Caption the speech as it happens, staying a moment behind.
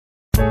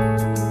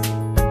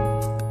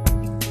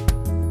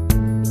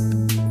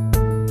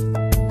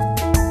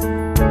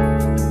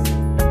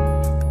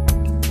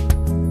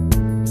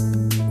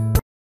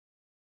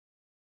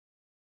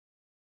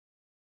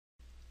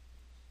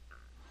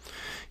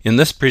In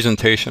this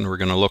presentation, we're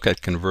going to look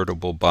at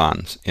convertible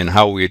bonds and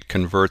how we'd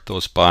convert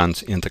those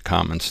bonds into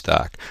common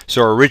stock.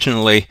 So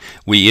originally,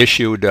 we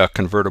issued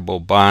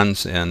convertible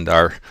bonds, and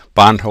our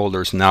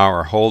bondholders now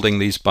are holding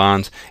these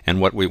bonds.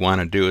 And what we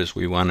want to do is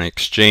we want to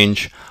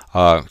exchange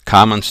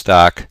common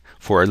stock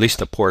for at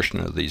least a portion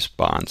of these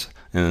bonds.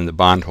 And then the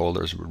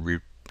bondholders would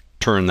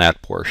return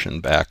that portion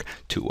back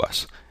to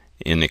us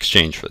in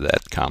exchange for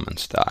that common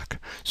stock.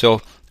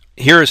 So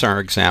here's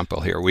our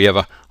example here. We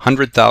have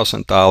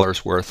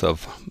 $100,000 worth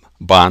of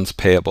bonds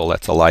payable.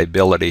 That's a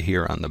liability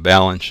here on the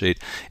balance sheet,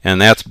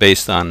 and that's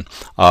based on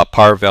a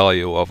par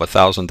value of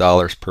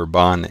 $1,000 per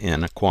bond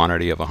and a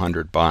quantity of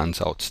 100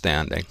 bonds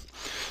outstanding.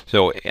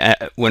 So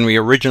when we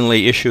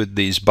originally issued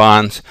these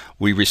bonds,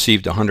 we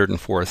received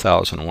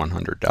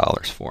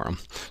 $104,100 for them.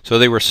 So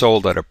they were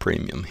sold at a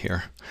premium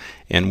here,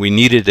 and we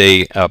needed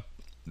a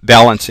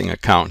balancing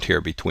account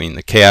here between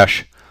the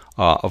cash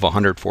of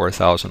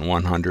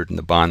 $104,100 and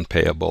the bond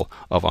payable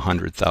of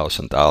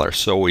 $100,000.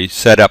 So we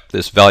set up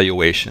this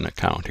valuation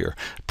account here,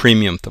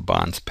 premium to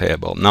bonds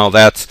payable. Now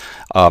that's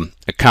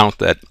account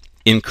that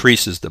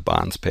increases the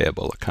bonds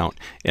payable account,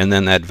 and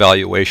then that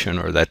valuation,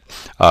 or that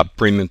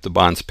premium to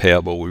bonds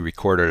payable, we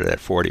recorded it at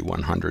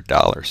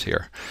 $4,100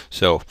 here.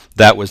 So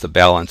that was the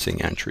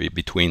balancing entry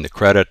between the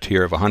credit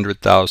here of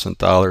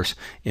 $100,000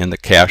 and the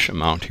cash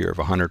amount here of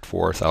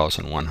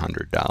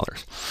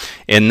 $104,100.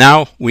 And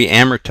now we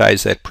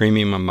amortize that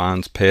premium of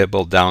bonds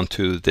payable down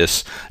to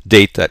this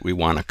date that we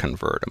want to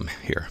convert them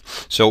here.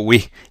 So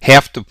we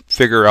have to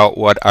figure out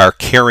what our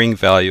carrying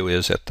value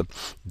is at the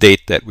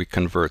date that we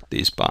convert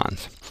these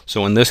bonds.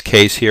 So in this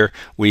case here,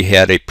 we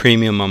had a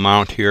premium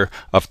amount here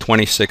of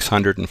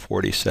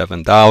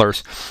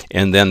 $2,647,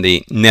 and then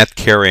the net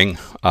carrying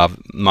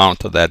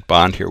amount of that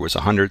bond here was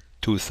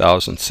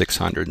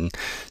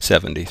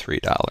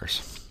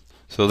 $102,673.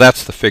 So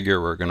that's the figure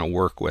we're going to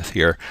work with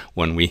here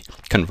when we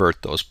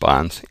convert those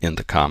bonds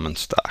into common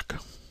stock.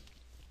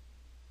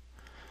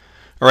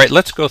 All right,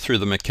 let's go through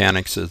the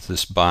mechanics of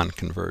this bond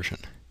conversion.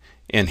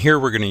 And here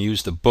we're going to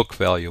use the book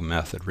value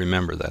method.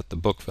 Remember that, the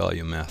book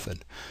value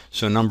method.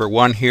 So number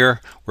one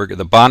here,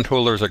 the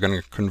bondholders are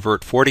going to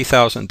convert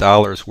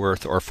 $40,000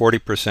 worth, or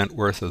 40%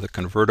 worth of the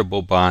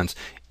convertible bonds,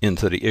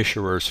 into the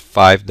issuer's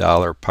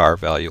 $5 par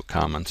value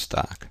common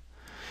stock.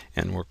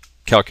 And we'll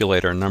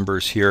calculate our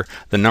numbers here.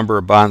 The number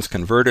of bonds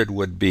converted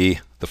would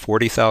be the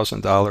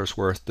 $40,000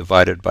 worth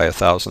divided by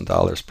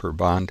 $1,000 per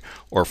bond,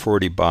 or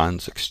 40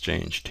 bonds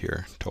exchanged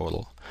here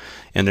total.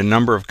 And the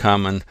number of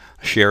common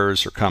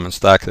shares or common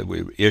stock that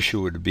we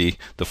issue would be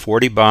the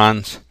 40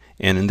 bonds,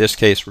 and in this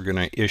case we're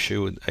going to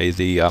issue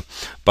the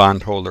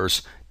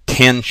bondholders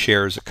 10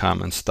 shares of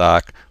common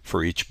stock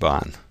for each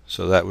bond.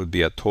 So that would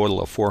be a total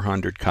of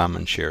 400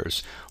 common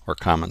shares or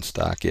common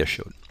stock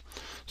issued.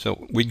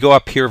 So we go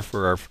up here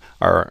for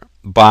our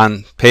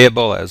bond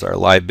payable as our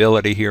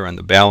liability here on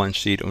the balance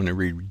sheet, and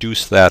we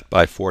reduce that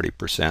by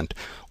 40%,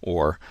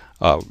 or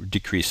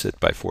decrease it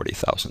by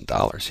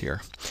 $40,000 here.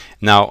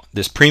 Now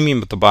this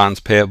premium of the bonds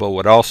payable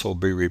would also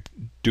be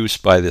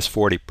reduced by this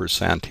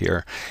 40%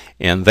 here,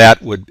 and that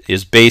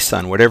is based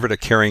on whatever the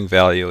carrying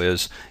value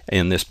is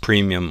in this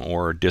premium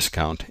or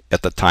discount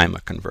at the time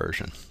of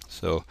conversion.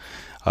 So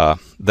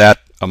that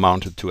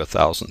amounted to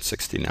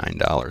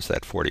 $1,069,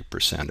 that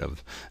 40%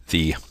 of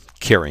the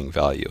carrying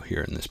value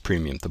here in this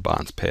premium to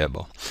bonds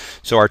payable.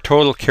 So our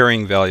total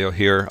carrying value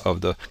here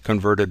of the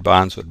converted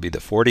bonds would be the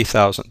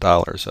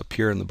 $40,000 up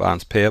here in the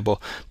bonds payable,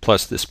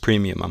 plus this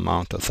premium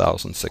amount of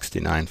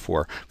 $1,069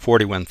 for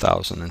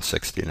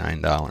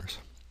 $41,069.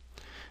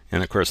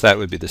 And of course that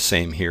would be the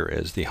same here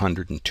as the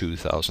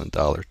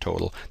 $102,000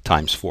 total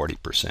times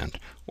 40%,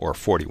 or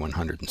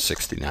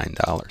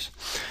 $4,169.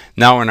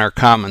 Now in our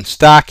common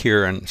stock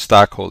here and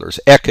stockholders'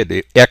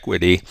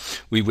 equity,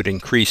 we would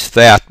increase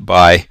that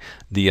by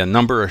the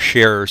number of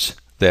shares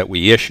that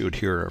we issued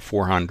here, are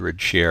 400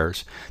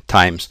 shares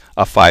times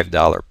a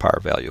 $5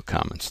 par value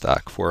common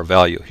stock, for a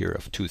value here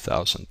of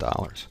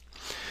 $2,000.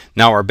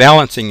 Now our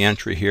balancing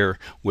entry here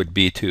would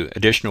be to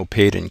additional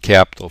paid-in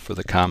capital for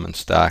the common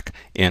stock,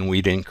 and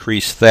we'd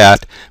increase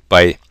that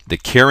by the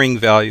carrying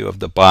value of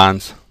the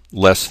bonds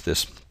less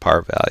this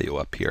par value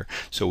up here.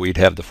 So we'd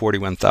have the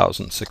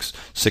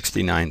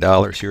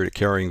 $41,669 here, the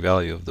carrying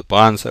value of the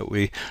bonds that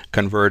we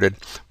converted,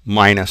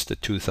 minus the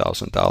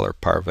 $2,000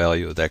 par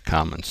value of that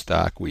common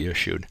stock we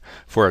issued,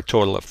 for a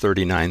total of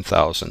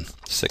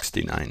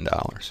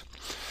 $39,069.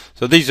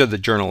 So these are the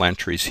journal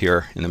entries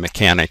here in the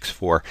mechanics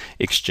for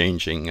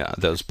exchanging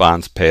those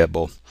bonds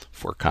payable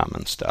for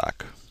common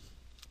stock.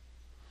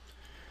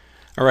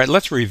 All right,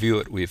 let's review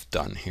what we've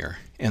done here.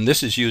 And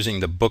this is using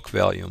the book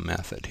value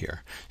method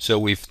here. So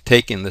we've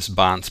taken this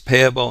bonds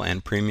payable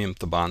and premium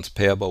to bonds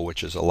payable,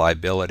 which is a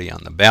liability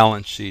on the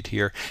balance sheet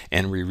here,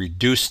 and we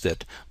reduced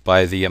it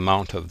by the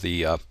amount of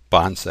the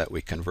bonds that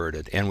we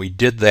converted. And we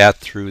did that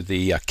through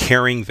the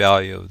carrying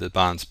value of the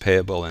bonds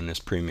payable and this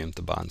premium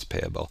to bonds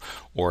payable,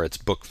 or its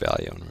book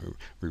value, and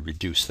we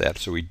reduced that.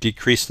 So we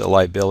decreased the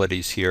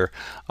liabilities here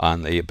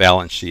on the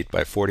balance sheet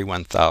by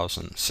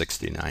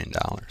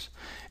 $41,069.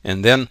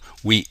 And then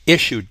we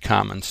issued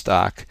common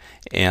stock,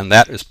 and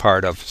that is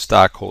part of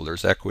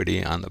stockholders'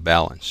 equity on the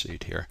balance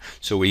sheet here.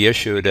 So we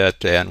issued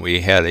it, and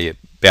we had a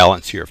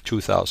balance here of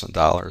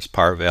 $2,000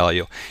 par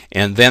value,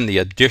 and then the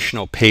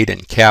additional paid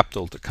in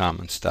capital to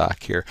common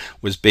stock here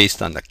was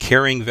based on the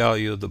carrying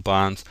value of the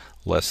bonds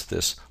less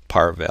this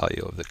par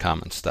value of the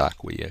common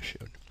stock we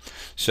issued.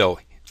 So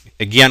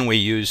again, we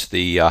use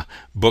the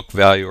book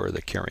value or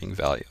the carrying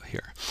value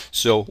here.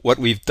 So what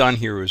we've done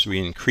here is we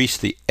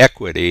increased the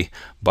equity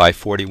by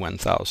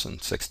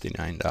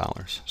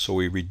 $41,069. So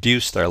we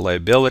reduced our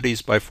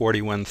liabilities by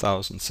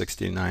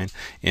 $41,069,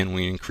 and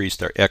we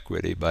increased our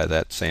equity by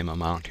that same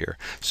amount here.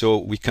 So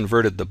we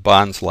converted the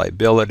bonds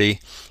liability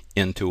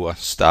into a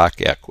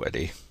stock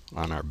equity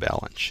on our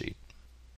balance sheet.